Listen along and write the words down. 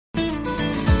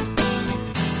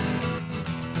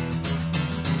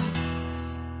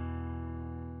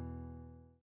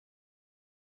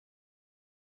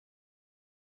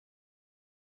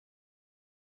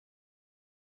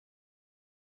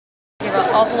give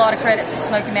an awful lot of credit to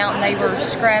Smoky Mt. They were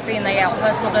scrappy and they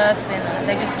out-hustled us, and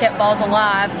they just kept balls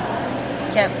alive,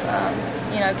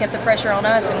 kept the pressure on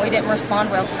us, and we didn't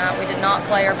respond well tonight. We did not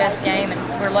play our best game,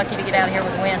 and we're lucky to get out of here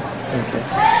with a win. Okay.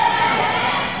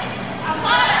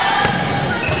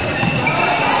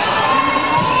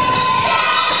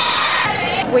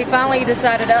 We finally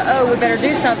decided, we better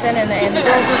do something, and the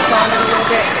girls responded a little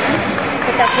bit.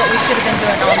 But that's what we should have been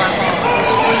doing all night long.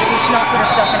 We should not put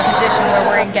ourselves in a position where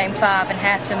we're in Game 5 and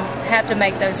have to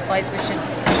make those plays. We should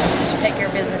take care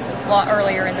of business a lot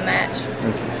earlier in the match.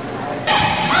 Okay.